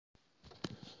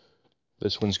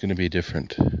This one's going to be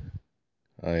different.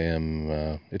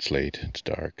 It's late, it's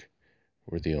dark.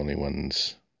 We're the only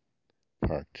ones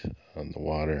parked on the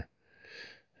water,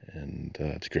 and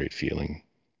it's a great feeling.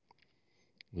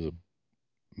 It was a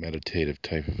meditative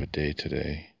type of a day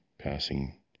today,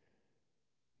 passing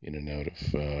in and out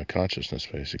of consciousness,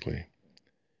 basically,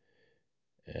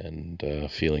 and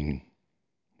feeling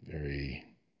very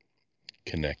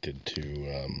connected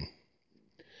to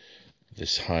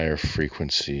this higher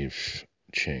frequency of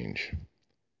change,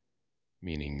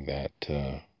 meaning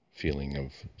that feeling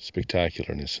of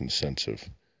spectacularness in the sense of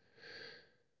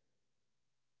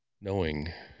knowing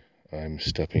I'm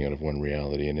stepping out of one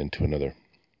reality and into another.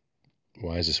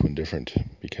 Why is this one different?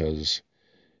 Because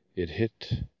it hit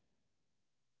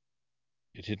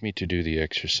me to do the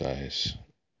exercise,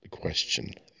 the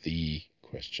question,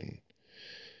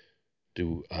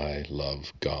 do I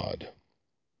love God?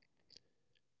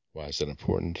 Why is that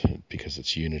important? Because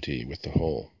it's unity with the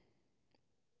whole.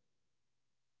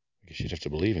 I guess you'd have to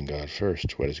believe in God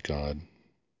first. What is God?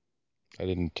 I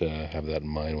didn't have that in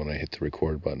mind when I hit the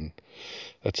record button.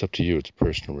 That's up to you. It's a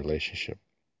personal relationship.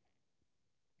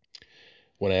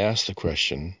 When I asked the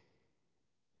question,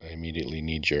 I immediately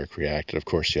knee-jerk reacted, of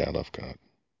course, yeah, I love God.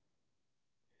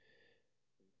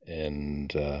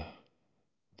 And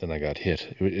then I got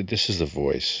hit. This is the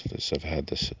voice. I've had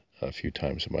this a few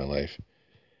times in my life,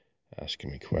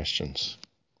 asking me questions,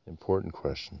 important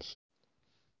questions,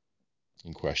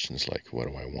 and questions like, what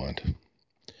do I want?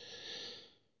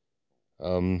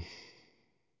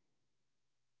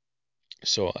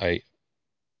 So I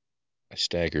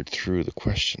staggered through the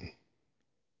question.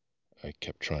 I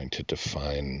kept trying to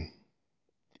define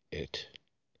it.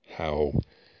 How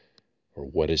or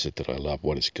what is it that I love?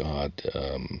 What is God?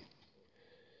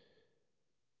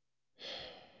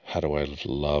 How do I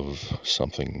love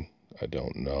something I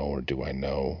don't know, or do I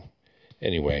know?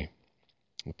 Anyway,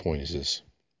 the point is this.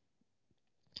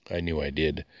 I knew I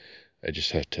did. I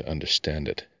just had to understand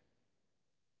it.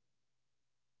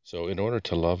 So in order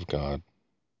to love God,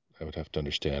 I would have to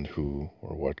understand who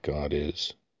or what God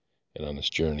is. And on this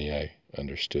journey, I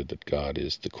understood that God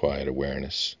is the quiet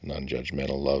awareness,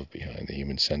 non-judgmental love behind the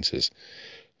human senses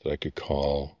that I could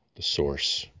call the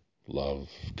source, love,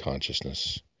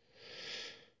 consciousness,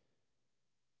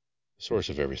 the source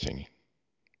of everything.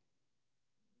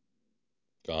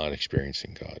 God,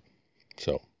 experiencing God.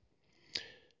 So,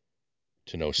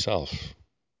 to know self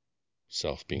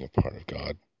being a part of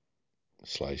God,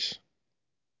 slice,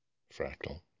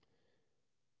 fractal,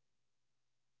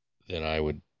 then I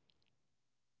would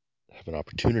have an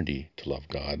opportunity to love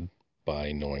God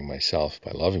by knowing myself,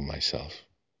 by loving myself.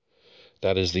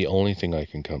 That is the only thing I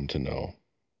can come to know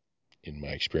in my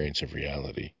experience of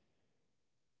reality,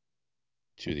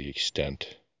 to the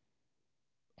extent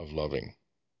of loving,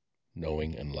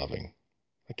 knowing and loving.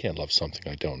 I can't love something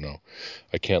I don't know.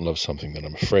 I can't love something that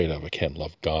I'm afraid of. I can't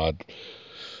love God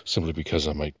simply because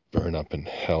I might burn up in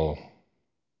hell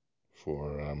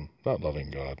for not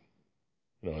loving God.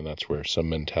 And that's where some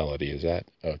mentality is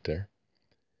out there.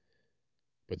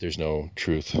 But there's no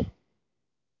truth,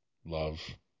 love,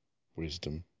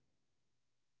 wisdom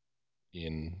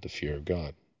in the fear of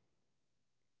God.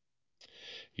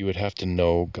 You would have to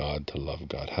know God to love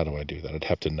God. How do I do that? I'd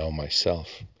have to know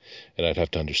myself, and I'd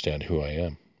have to understand who I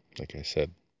am, like I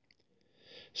said.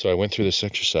 So I went through this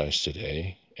exercise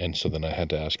today, and so then I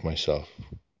had to ask myself,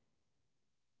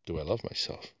 do I love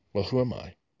myself? Well, who am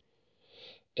I?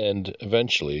 And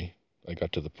eventually, I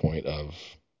got to the point of,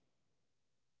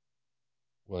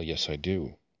 well, yes, I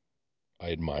do.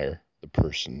 I admire the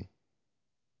person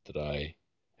that I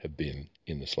have been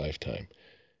in this lifetime,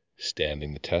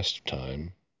 standing the test of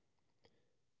time,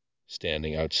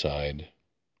 standing outside,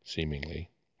 seemingly,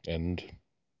 and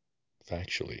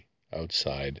factually,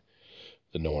 outside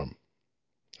the norm,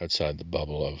 outside the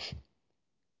bubble of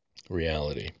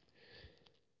reality,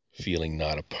 feeling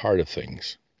not a part of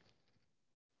things,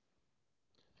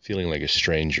 feeling like a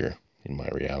stranger in my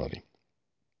reality.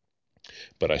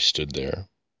 But I stood there,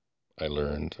 I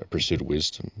learned, I pursued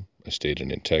wisdom, I stayed in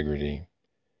integrity,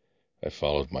 I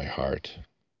followed my heart.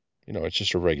 It's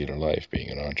just a regular life, being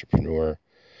an entrepreneur,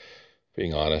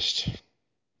 being honest,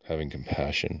 having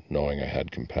compassion, knowing I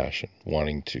had compassion,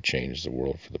 wanting to change the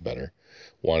world for the better,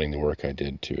 wanting the work I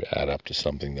did to add up to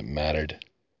something that mattered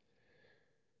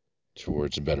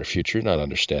towards a better future, not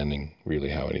understanding really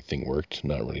how anything worked,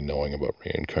 not really knowing about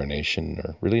reincarnation,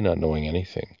 or really not knowing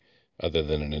anything other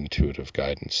than an intuitive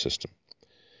guidance system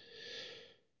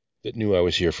that knew I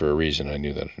was here for a reason. I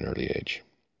knew that at an early age.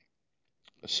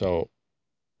 So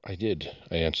I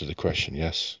answered the question,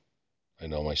 yes, I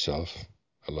know myself,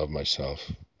 I love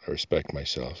myself, I respect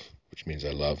myself, which means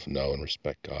I love, know, and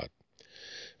respect God.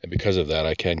 And because of that,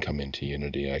 I can come into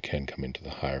unity. I can come into the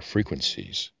higher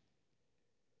frequencies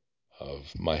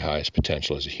of my highest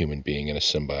potential as a human being in a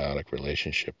symbiotic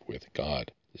relationship with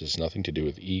God. This has nothing to do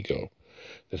with ego.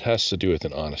 It has to do with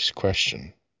an honest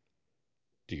question.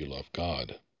 Do you love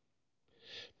God?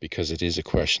 Because it is a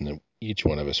question that each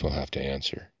one of us will have to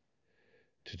answer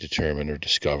to determine or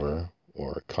discover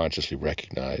or consciously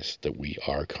recognize that we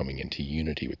are coming into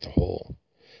unity with the whole.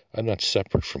 I'm not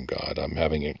separate from God. I'm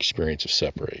having an experience of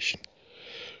separation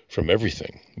from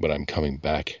everything, but I'm coming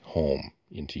back home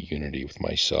into unity with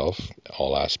myself,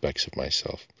 all aspects of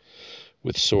myself,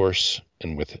 with Source,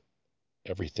 and with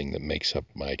everything that makes up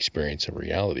my experience of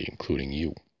reality, including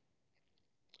you.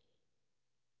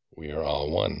 We are all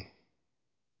one.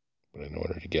 But in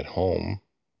order to get home,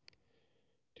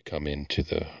 to come into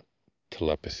the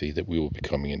telepathy that we will be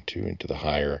coming into the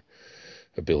higher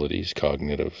abilities,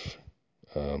 cognitive,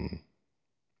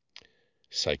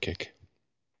 psychic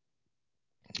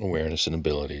awareness and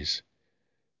abilities,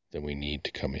 then we need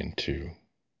to come into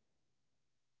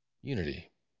unity,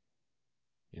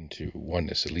 into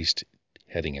oneness, at least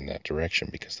heading in that direction,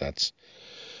 because that's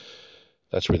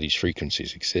where these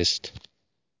frequencies exist.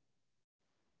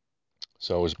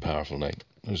 So it was a powerful night.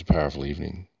 It was a powerful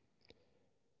evening.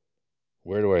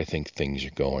 Where do I think things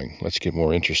are going? Let's get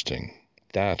more interesting.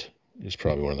 That is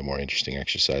probably one of the more interesting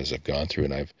exercises I've gone through,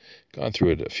 and I've gone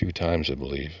through it a few times, I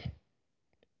believe,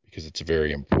 because it's a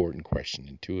very important question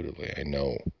intuitively. I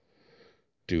know,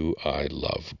 do I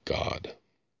love God?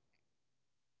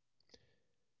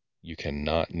 You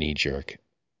cannot knee-jerk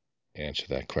answer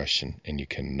that question, and you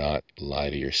cannot lie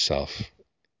to yourself,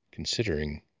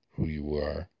 considering who you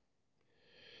are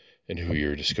and who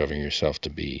you're discovering yourself to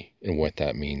be, and what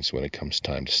that means when it comes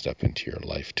time to step into your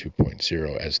life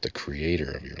 2.0 as the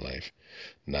creator of your life,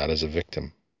 not as a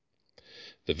victim.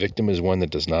 The victim is one that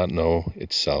does not know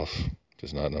itself,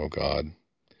 does not know God,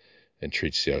 and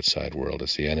treats the outside world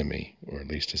as the enemy, or at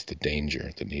least as the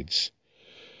danger that needs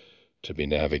to be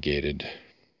navigated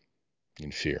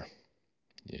in fear,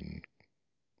 in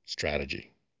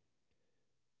strategy.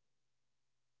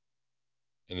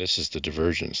 And this is the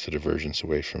divergence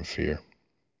away from fear.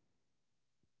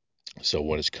 So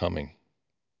what is coming?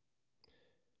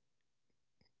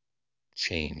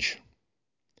 Change.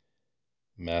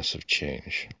 Massive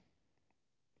change.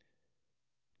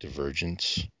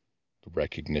 Divergence, the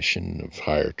recognition of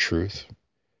higher truth,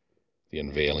 the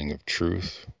unveiling of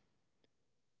truth,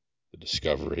 the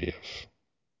discovery of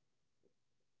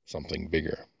something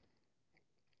bigger.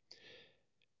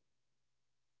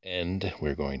 And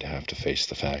we're going to have to face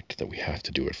the fact that we have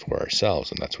to do it for ourselves,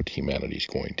 and that's what humanity is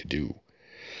going to do.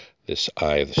 This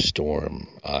eye of the storm,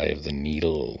 eye of the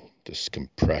needle, this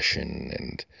compression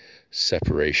and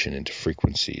separation into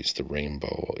frequencies, the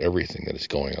rainbow, everything that is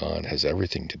going on has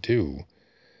everything to do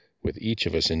with each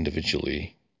of us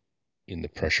individually in the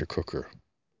pressure cooker,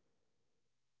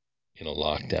 in a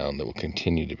lockdown that will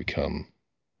continue to become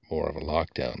more of a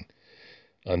lockdown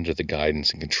under the guidance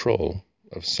and control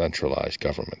of centralized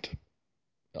government,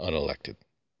 unelected,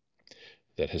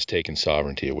 that has taken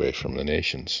sovereignty away from the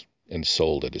nations and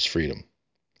sold it as freedom.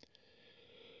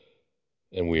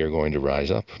 And we are going to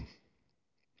rise up.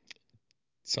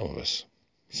 Some of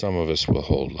us will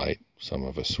hold light. Some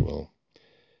of us will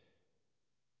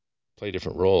play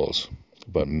different roles.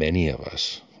 But many of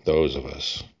us, those of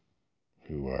us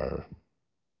who are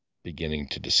beginning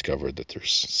to discover that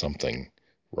there's something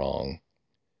wrong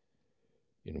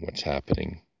in what's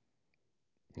happening,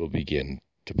 will begin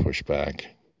to push back.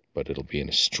 But it'll be in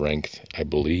a strength. I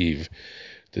believe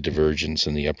the divergence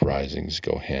and the uprisings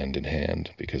go hand in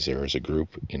hand, because there is a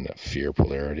group in fear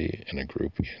polarity and a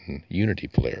group in unity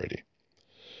polarity,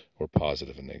 or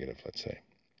positive and negative, let's say.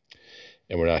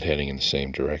 And we're not heading in the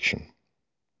same direction.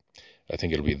 I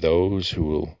think it'll be those who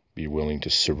will be willing to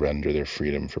surrender their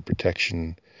freedom for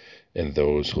protection, and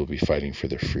those who will be fighting for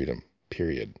their freedom,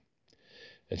 period.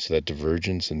 And so that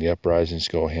divergence and the uprisings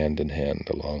go hand in hand,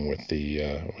 along with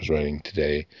I was writing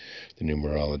today, the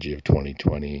numerology of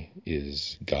 2020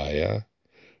 is Gaia,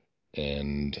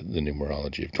 and the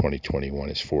numerology of 2021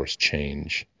 is force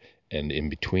change. And in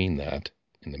between that,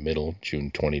 in the middle,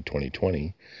 June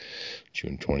 2021,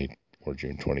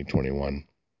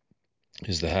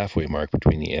 is the halfway mark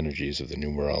between the energies of the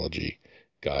numerology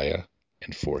Gaia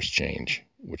and force change,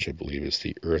 which I believe is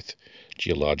the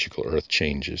geological earth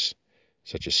changes,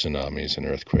 such as tsunamis and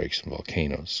earthquakes and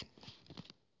volcanoes.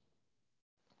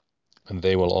 And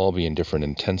they will all be in different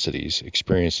intensities,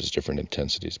 experienced as different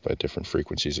intensities by different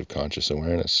frequencies of conscious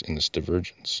awareness in this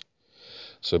divergence.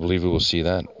 So I believe we will see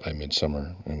that by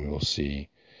midsummer, and we will see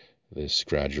this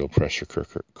gradual pressure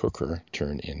cooker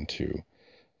turn into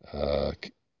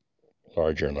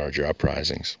larger and larger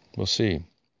uprisings. We'll see.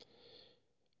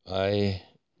 I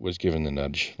was given the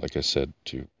nudge, like I said,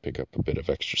 to pick up a bit of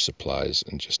extra supplies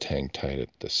and just hang tight at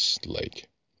this lake,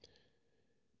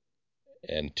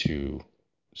 and to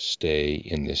stay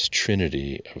in this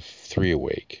trinity of three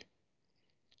awake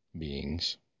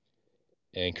beings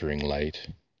anchoring light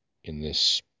in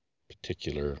this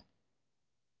particular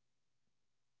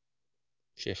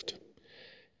shift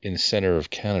in the center of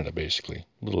Canada, basically,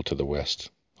 a little to the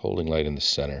west, holding light in the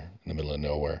center, in the middle of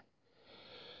nowhere.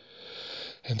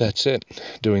 And that's it.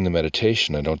 Doing the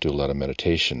meditation. I don't do a lot of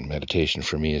meditation. Meditation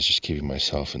for me is just keeping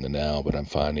myself in the now, but I'm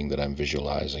finding that I'm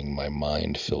visualizing my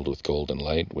mind filled with golden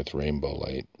light, with rainbow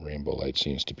light. Rainbow light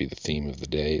seems to be the theme of the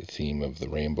day, the theme of the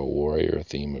Rainbow Warrior,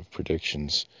 theme of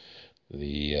predictions,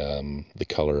 the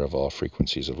color of all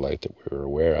frequencies of light that we're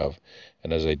aware of.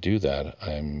 And as I do that,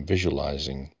 I'm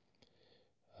visualizing,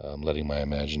 letting my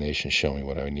imagination show me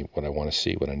what I need, what I want to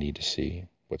see, what I need to see,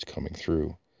 what's coming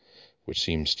through, which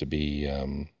seems to be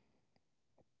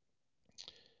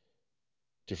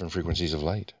different frequencies of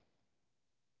light.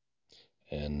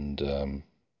 And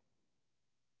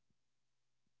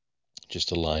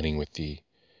just aligning with the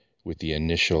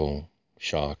initial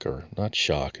shock, or not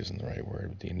shock isn't the right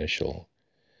word, the initial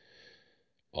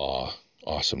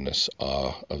awesomeness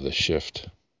of the shift,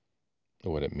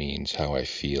 what it means, how I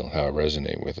feel, how I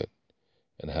resonate with it,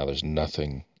 and how there's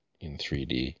nothing in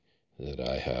 3D that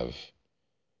I have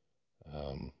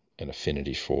an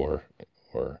affinity for,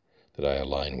 or that I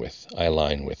align with. I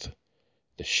align with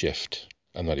the shift.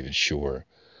 I'm not even sure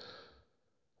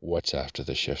what's after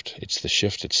the shift. It's the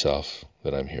shift itself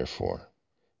that I'm here for.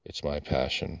 It's my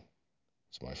passion.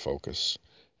 It's my focus,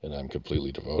 and I'm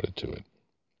completely devoted to it.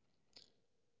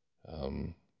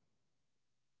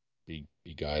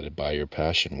 Be guided by your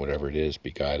passion, whatever it is. Be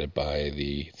guided by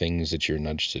the things that you're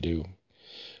nudged to do,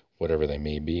 whatever they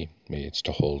may be. Maybe it's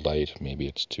to hold light. Maybe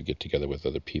it's to get together with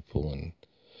other people and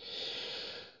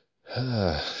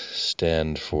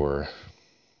stand for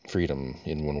freedom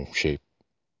in one shape,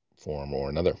 form, or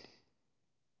another.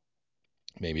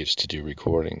 Maybe it's to do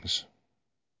recordings.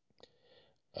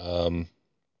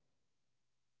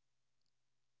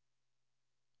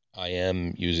 I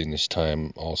am using this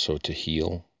time also to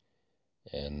heal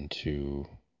and to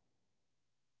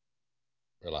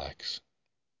relax,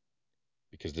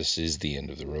 because this is the end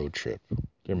of the road trip.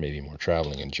 There may be more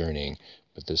traveling and journeying,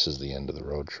 but this is the end of the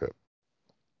road trip.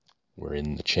 We're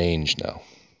in the change now.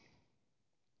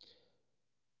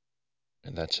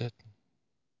 And that's it.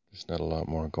 There's not a lot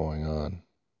more going on.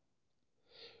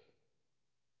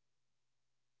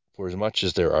 For as much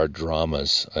as there are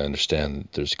dramas, I understand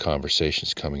there's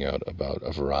conversations coming out about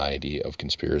a variety of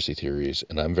conspiracy theories,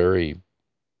 and I'm very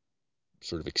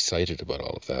sort of excited about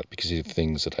all of that, because these are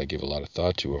things that I give a lot of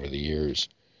thought to over the years,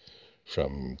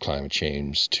 from climate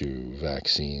change to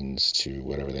vaccines to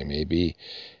whatever they may be.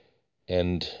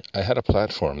 And I had a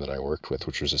platform that I worked with,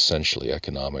 which was essentially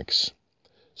economics.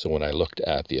 So when I looked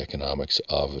at the economics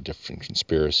of different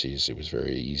conspiracies, it was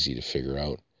very easy to figure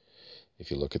out. If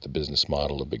you look at the business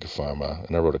model of Big Pharma,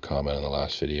 and I wrote a comment in the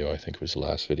last video, I think it was the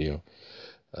last video,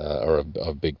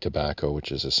 of Big Tobacco,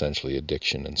 which is essentially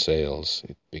addiction and sales.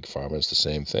 Big Pharma is the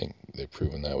same thing. They've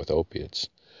proven that with opiates.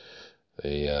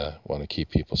 They want to keep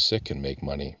people sick and make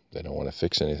money. They don't want to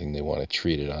fix anything. They want to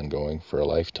treat it ongoing for a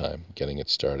lifetime, getting it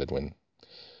started when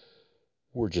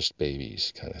we're just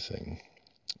babies, kind of thing.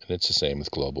 And it's the same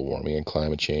with global warming and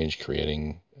climate change,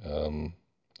 creating a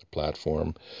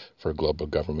platform for a global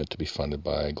government to be funded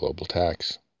by a global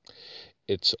tax.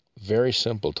 It's very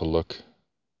simple to look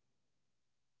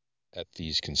at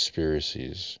these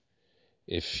conspiracies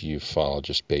if you follow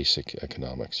just basic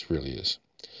economics, really is.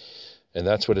 And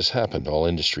that's what has happened. All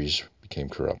industries became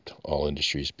corrupt. All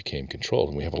industries became controlled.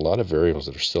 And we have a lot of variables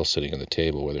that are still sitting on the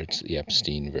table, whether it's the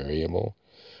Epstein variable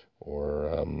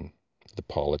or the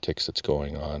politics that's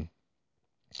going on.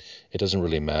 It doesn't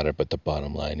really matter, but the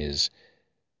bottom line is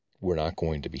we're not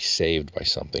going to be saved by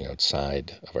something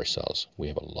outside of ourselves. We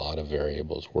have a lot of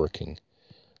variables working,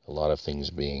 a lot of things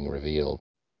being revealed.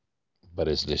 But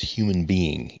as this human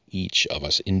being, each of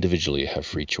us individually have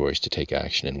free choice to take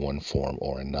action in one form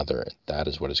or another. That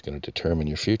is what is going to determine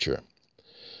your future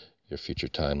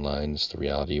timelines, the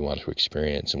reality you want to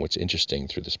experience. And what's interesting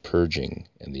through this purging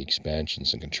and the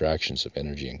expansions and contractions of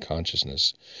energy and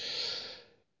consciousness,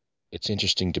 it's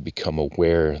interesting to become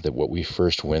aware that what we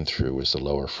first went through was the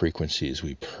lower frequencies.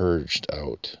 We purged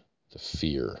out the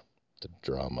fear, the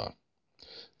drama,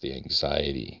 the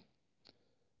anxiety.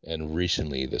 And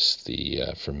recently,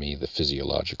 for me, the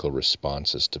physiological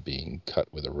responses to being cut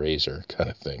with a razor kind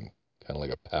of thing. kind of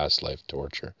like a past life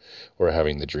torture, or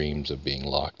having the dreams of being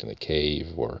locked in a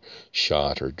cave or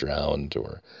shot or drowned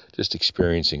or just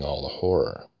experiencing all the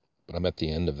horror. But I'm at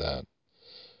the end of that.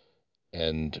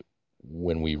 And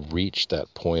when we reach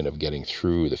that point of getting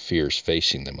through the fears,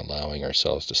 facing them, allowing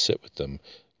ourselves to sit with them,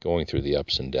 going through the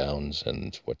ups and downs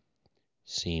and what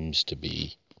seems to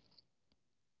be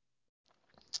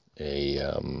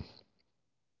a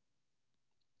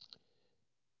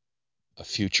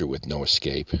future with no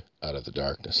escape out of the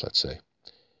darkness, let's say.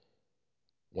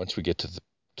 Once we get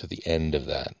to the end of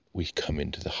that, we come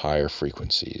into the higher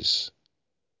frequencies,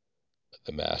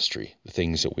 the mastery, the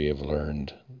things that we have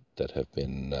learned that have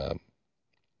been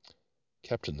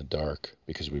kept in the dark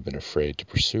because we've been afraid to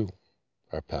pursue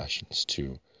our passions,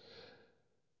 to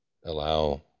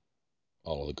allow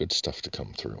all of the good stuff to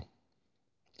come through.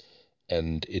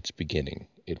 And it's beginning.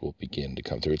 It will begin to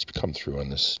come through. It's come through on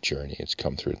this journey. It's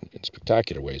come through in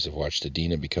spectacular ways. I've watched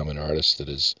Adina become an artist that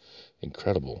is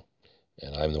incredible.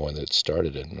 And I'm the one that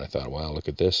started it. And I thought, wow, look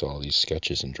at this. All these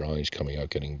sketches and drawings coming out,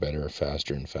 getting better,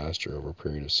 faster and faster over a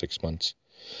period of 6 months.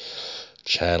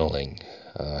 Channeling,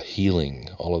 healing,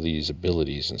 all of these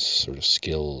abilities and sort of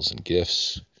skills and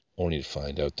gifts, only to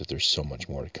find out that there's so much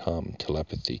more to come.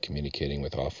 Telepathy, communicating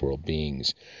with off-world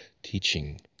beings,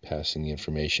 teaching, passing the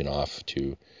information off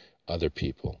to other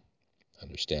people,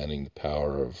 understanding the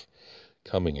power of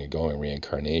coming and going,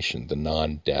 reincarnation, the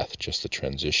non-death, just the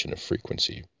transition of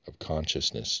frequency, of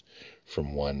consciousness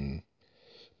from one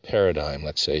paradigm,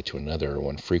 let's say, to another,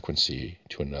 one frequency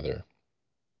to another.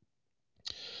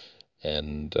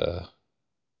 And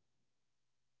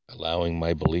allowing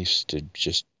my beliefs to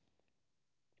just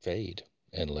fade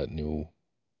and let new,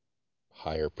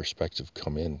 higher perspective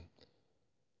come in.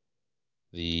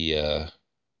 The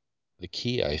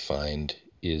key, I find,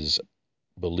 is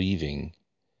believing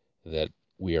that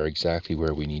we are exactly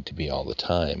where we need to be all the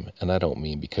time. And I don't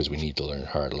mean because we need to learn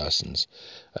hard lessons.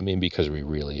 I mean because we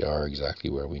really are exactly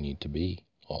where we need to be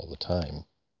all the time.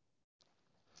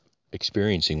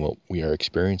 Experiencing what we are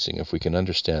experiencing, if we can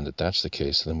understand that that's the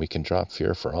case, then we can drop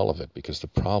fear for all of it, because the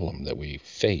problem that we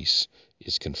face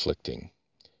is conflicting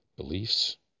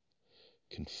beliefs,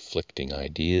 conflicting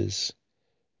ideas,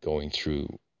 going through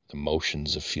the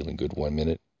motions of feeling good one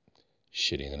minute,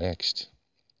 shitty the next,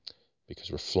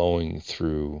 because we're flowing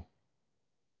through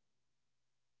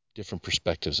different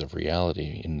perspectives of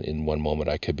reality. In one moment,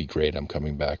 I could be great. I'm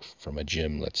coming back from a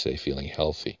gym, let's say, feeling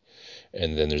healthy.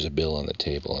 And then there's a bill on the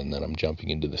table, and then I'm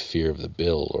jumping into the fear of the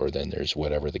bill, or then there's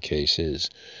whatever the case is.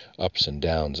 Ups and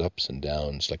downs,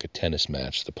 like a tennis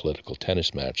match, the political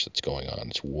tennis match that's going on.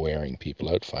 It's wearing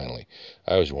people out finally.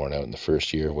 I was worn out in the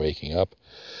first year of waking up.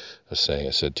 I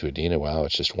said to Adina, wow,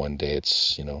 it's just one day,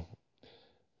 it's,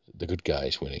 the good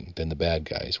guys winning, then the bad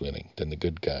guys winning, then the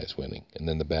good guys winning, and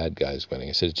then the bad guys winning.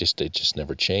 I said, it just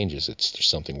never changes. There's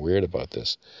something weird about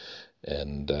this.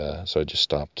 And so I just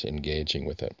stopped engaging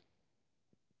with it.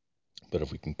 But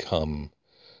if we can come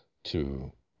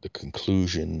to the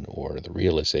conclusion or the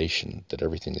realization that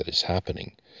everything that is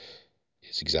happening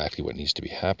is exactly what needs to be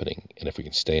happening, and if we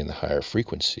can stay in the higher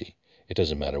frequency, it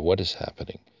doesn't matter what is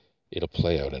happening. It'll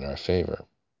play out in our favor.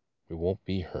 We won't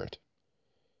be hurt.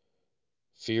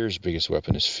 Fear's biggest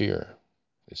weapon is fear.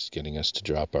 It's getting us to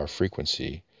drop our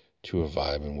frequency to a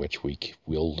vibe in which we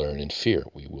will learn in fear.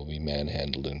 We will be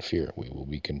manhandled in fear. We will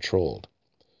be controlled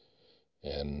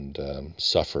and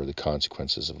suffer the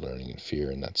consequences of learning in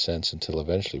fear in that sense, until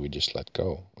eventually we just let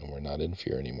go and we're not in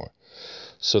fear anymore.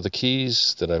 So the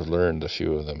keys that I've learned, a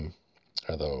few of them,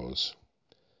 are those.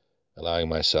 Allowing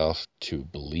myself to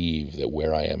believe that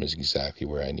where I am is exactly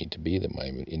where I need to be, that my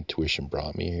intuition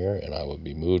brought me here, and I will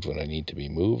be moved when I need to be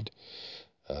moved.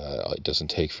 It doesn't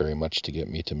take very much to get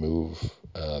me to move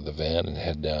the van and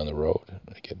head down the road.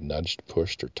 I get nudged,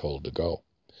 pushed, or told to go,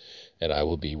 and I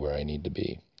will be where I need to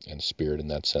be. And Spirit, in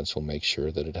that sense, will make sure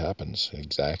that it happens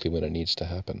exactly when it needs to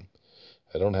happen.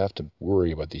 I don't have to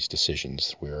worry about these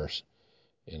decisions. We're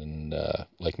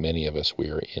like many of us, we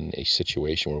are in a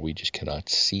situation where we just cannot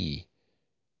see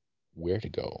where to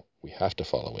go. We have to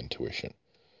follow intuition.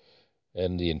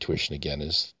 And the intuition, again,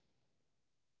 is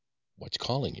what's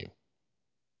calling you.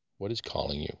 What is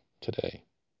calling you today?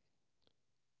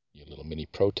 Your little mini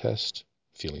protest,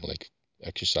 feeling like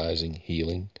exercising,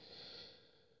 healing.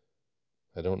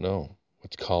 I don't know.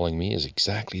 What's calling me is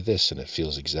exactly this, and it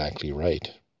feels exactly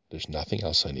right. There's nothing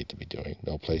else I need to be doing,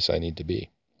 no place I need to be.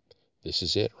 This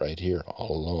is it, right here,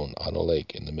 all alone, on a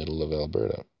lake in the middle of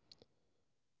Alberta,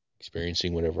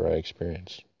 experiencing whatever I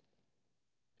experience.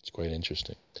 It's quite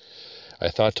interesting. I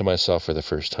thought to myself for the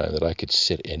first time that I could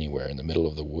sit anywhere in the middle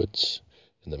of the woods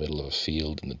in the middle of a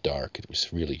field in the dark. It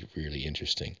was really, really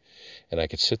interesting. And I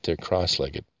could sit there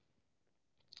cross-legged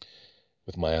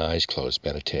with my eyes closed,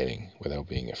 meditating without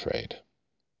being afraid.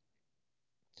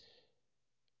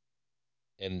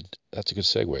 And that's a good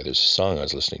segue. There's a song I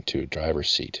was listening to, Driver's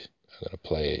Seat. I'm going to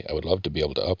play. I would love to be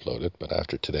able to upload it, but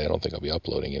after today, I don't think I'll be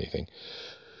uploading anything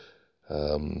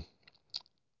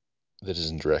that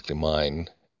isn't directly mine.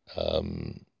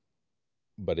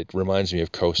 But it reminds me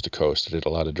of Coast to Coast. I did a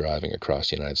lot of driving across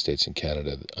the United States and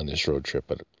Canada on this road trip,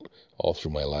 but all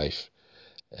through my life.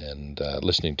 And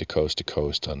listening to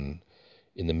Coast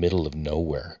in the middle of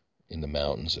nowhere in the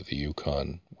mountains of the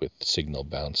Yukon with signal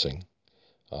bouncing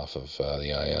off of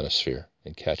the ionosphere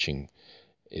and catching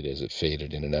it as it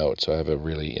faded in and out. So I have a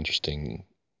really interesting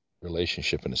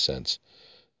relationship, in a sense,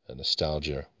 a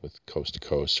nostalgia with Coast to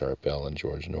Coast, Art Bell and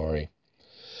George Norrie.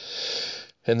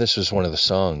 And this was one of the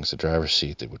songs, the driver's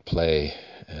seat, that would play,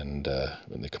 and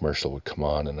when the commercial would come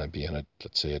on, and I'd be on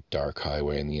let's say, a dark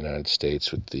highway in the United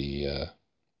States with the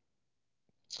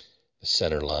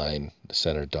center line, the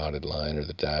center dotted line or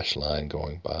the dash line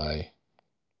going by.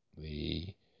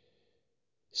 The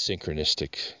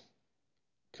synchronistic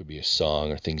could be a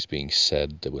song or things being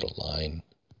said that would align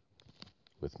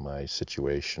with my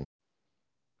situation.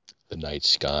 The night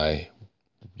sky,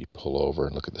 you pull over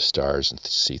and look at the stars and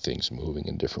see things moving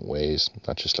in different ways,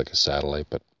 not just like a satellite,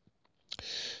 but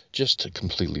just a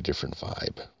completely different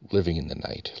vibe, living in the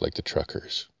night, like the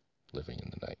truckers living in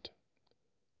the night,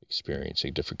 experiencing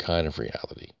a different kind of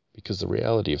reality, because the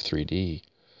reality of 3D,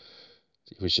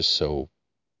 it was just so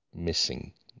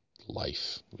missing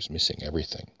life. It was missing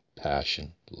everything: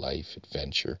 passion, life,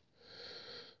 adventure,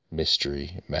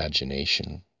 mystery,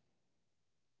 imagination,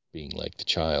 being like the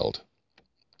child.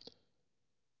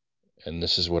 And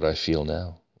this is what I feel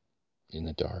now, in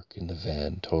the dark, in the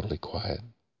van, totally quiet.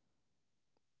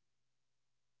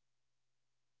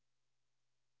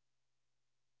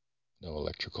 No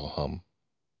electrical hum,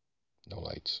 no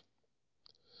lights.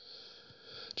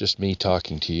 Just me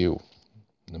talking to you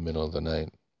in the middle of the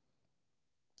night.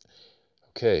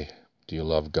 Okay, do you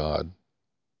love God?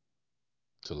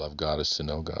 To love God is to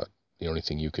know God. The only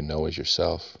thing you can know is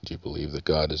yourself. Do you believe that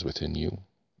God is within you?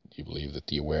 Do you believe that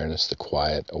the awareness, the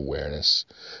quiet awareness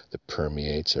that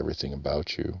permeates everything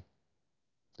about you,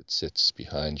 that sits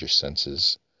behind your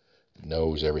senses, that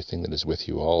knows everything that is with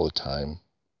you all the time,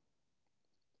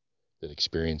 that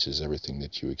experiences everything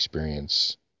that you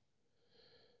experience,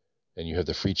 and you have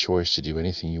the free choice to do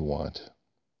anything you want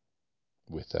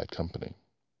with that company?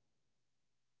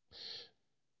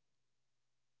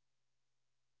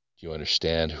 Do you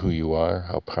understand who you are,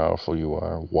 how powerful you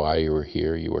are, why you are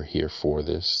here? You are here for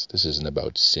this. This isn't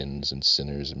about sins and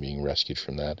sinners and being rescued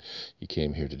from that. You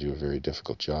came here to do a very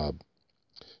difficult job.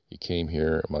 You came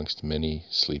here amongst many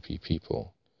sleepy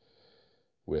people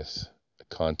with a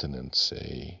continence,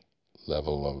 a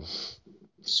level of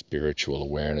spiritual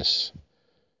awareness,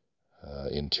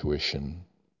 intuition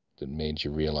that made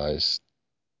you realize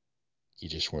you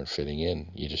just weren't fitting in.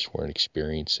 You just weren't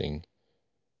experiencing,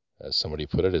 as somebody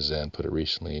put it, as Zan put it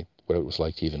recently, what it was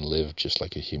like to even live just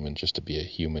like a human, just to be a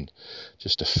human,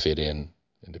 just to fit in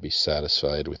and to be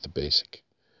satisfied with the basic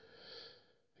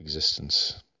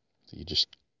existence that you just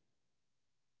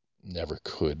never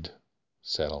could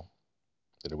settle,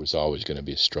 that it was always going to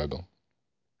be a struggle.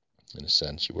 In a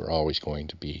sense, you were always going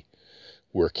to be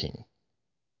working.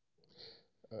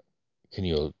 Can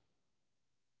you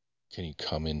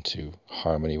come into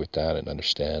harmony with that and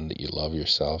understand that you love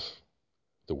yourself,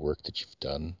 the work that you've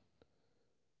done,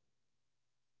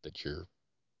 that you're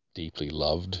deeply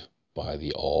loved by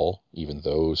the all, even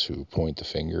those who point the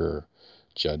finger or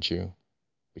judge you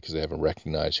because they haven't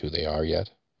recognized who they are yet,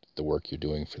 the work you're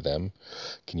doing for them?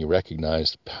 Can you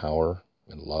recognize the power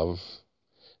and love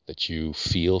that you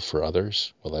feel for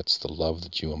others? Well, that's the love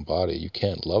that you embody. You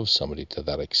can't love somebody to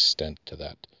that extent, to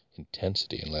that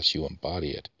intensity, unless you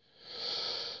embody it.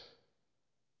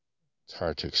 It's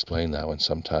hard to explain that one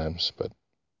sometimes, but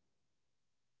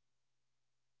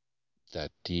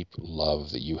that deep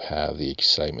love that you have, the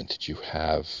excitement that you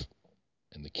have,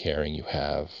 and the caring you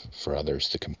have for others,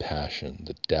 the compassion,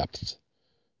 the depth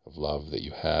of love that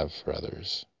you have for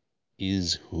others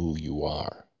is who you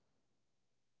are.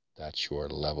 That's your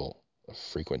level of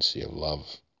frequency of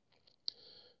love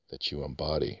that you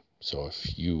embody. So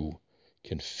if you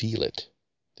can feel it,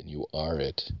 then you are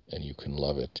it, and you can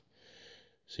love it.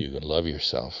 So you can love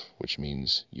yourself, which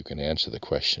means you can answer the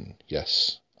question,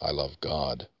 yes, I love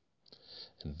God.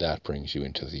 And that brings you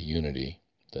into the unity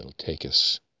that'll take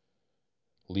us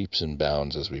leaps and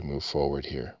bounds as we move forward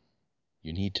here.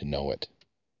 You need to know it.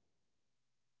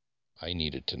 I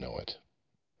needed to know it.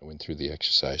 I went through the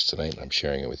exercise tonight, and I'm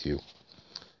sharing it with you.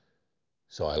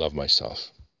 So I love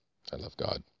myself. I love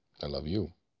God. I love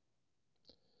you.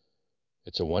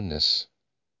 It's a oneness.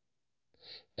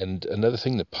 And another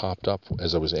thing that popped up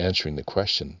as I was answering the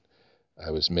question,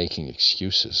 I was making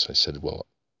excuses. I said, well,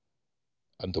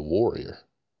 I'm the warrior.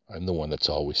 I'm the one that's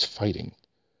always fighting,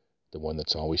 the one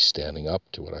that's always standing up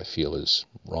to what I feel is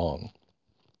wrong.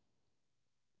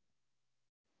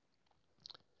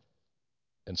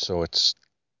 And so it's,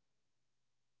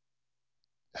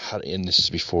 and this is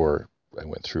before I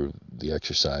went through the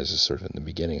exercises sort of in the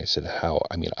beginning. I said,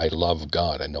 I love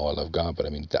God. I know I love God, but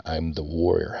I'm the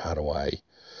warrior. How do I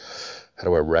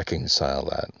reconcile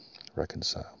that?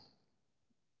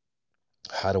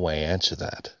 How do I answer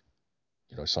that?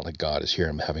 It's not like God is here.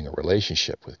 I'm having a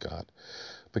relationship with God.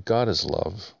 But God is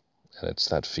love. And it's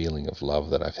that feeling of love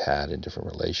that I've had in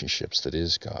different relationships that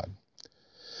is God.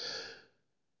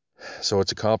 So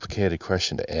it's a complicated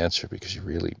question to answer because you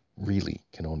really, really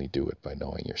can only do it by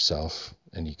knowing yourself.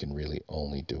 And you can really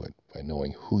only do it by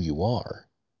knowing who you are.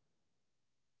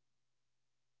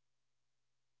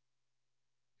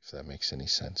 If that makes any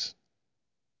sense.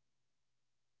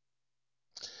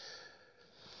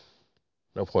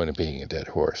 No point in being a dead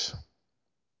horse.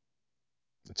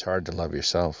 It's hard to love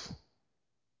yourself,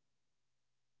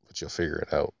 but you'll figure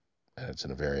it out. And it's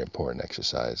a very important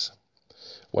exercise.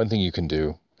 One thing you can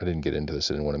do, I didn't get into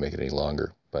this, I didn't want to make it any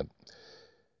longer, but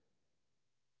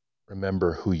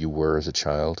remember who you were as a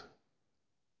child.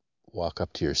 Walk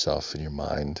up to yourself in your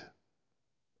mind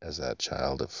as that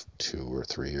child of 2 or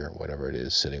 3 or whatever it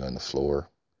is, sitting on the floor,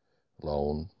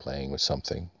 alone, playing with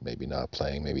something, maybe not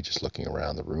playing, maybe just looking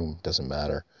around the room, doesn't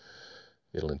matter.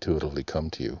 It'll intuitively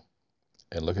come to you.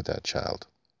 And look at that child.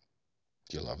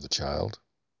 Do you love the child?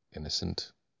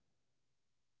 Innocent,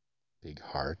 big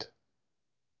heart,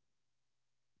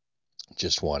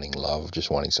 just wanting love, just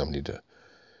wanting somebody to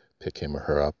pick him or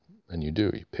her up. And you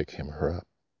do, you pick him or her up.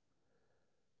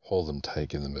 Hold them tight,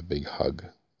 give them a big hug.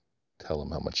 Tell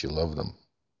them how much you love them.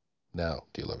 Now,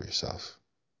 do you love yourself?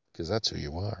 Because that's who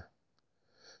you are.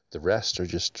 The rest are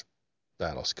just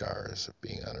battle scars of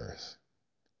being on Earth.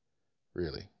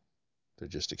 Really. They're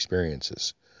just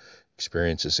experiences.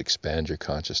 Experiences expand your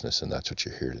consciousness, and that's what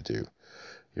you're here to do.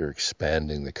 You're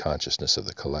expanding the consciousness of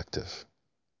the collective.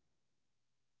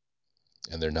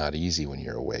 And they're not easy when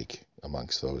you're awake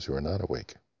amongst those who are not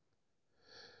awake.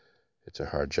 It's a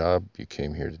hard job. You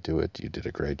came here to do it. You did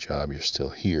a great job. You're still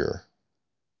here.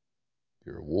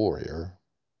 You're a warrior.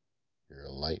 You're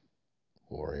a light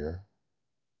warrior.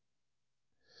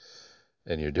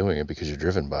 And you're doing it because you're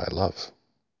driven by love.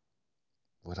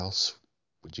 What else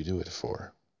would you do it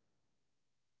for?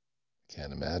 I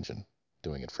can't imagine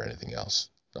doing it for anything else.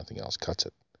 Nothing else cuts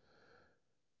it.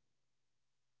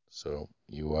 So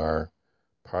you are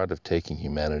part of taking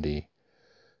humanity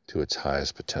to its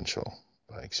highest potential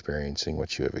by experiencing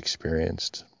what you have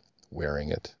experienced,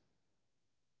 wearing it,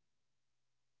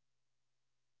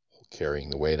 carrying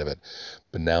the weight of it.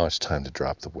 But now it's time to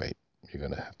drop the weight. You're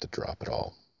going to have to drop it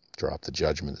all. Drop the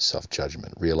judgment, the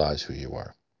self-judgment. Realize who you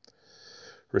are.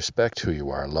 Respect who you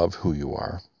are. Love who you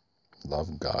are.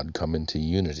 Love God. Come into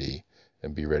unity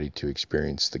and be ready to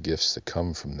experience the gifts that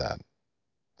come from that.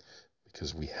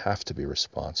 Because we have to be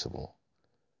responsible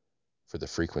for the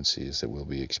frequencies that we'll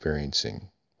be experiencing,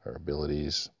 our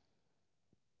abilities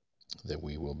that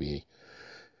we will be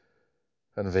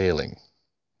unveiling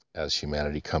as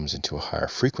humanity comes into a higher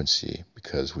frequency,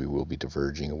 because we will be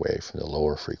diverging away from the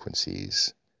lower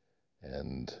frequencies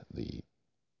and the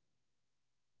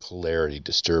polarity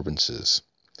disturbances,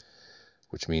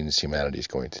 which means humanity is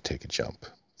going to take a jump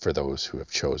for those who have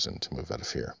chosen to move out of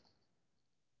fear.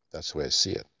 That's the way I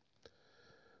see it.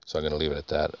 So I'm going to leave it at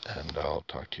that, and I'll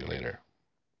talk to you later.